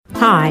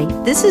Hi,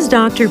 this is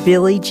Dr.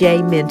 Billy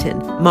J. Minton.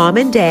 Mom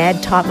and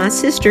Dad taught my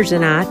sisters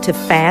and I to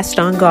fast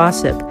on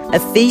gossip.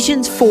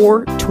 Ephesians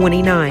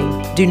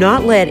 4:29. Do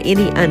not let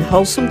any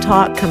unwholesome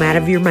talk come out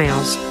of your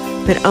mouths,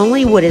 but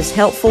only what is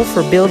helpful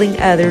for building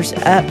others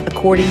up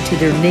according to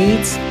their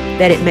needs,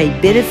 that it may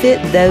benefit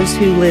those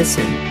who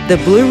listen.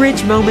 The Blue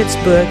Ridge Moments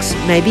books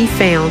may be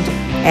found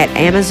at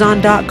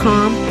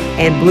Amazon.com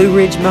and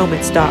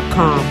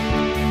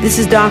BlueRidgeMoments.com. This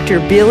is Dr.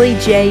 Billy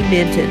J.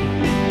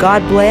 Minton.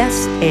 God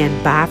bless,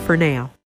 and bye for now.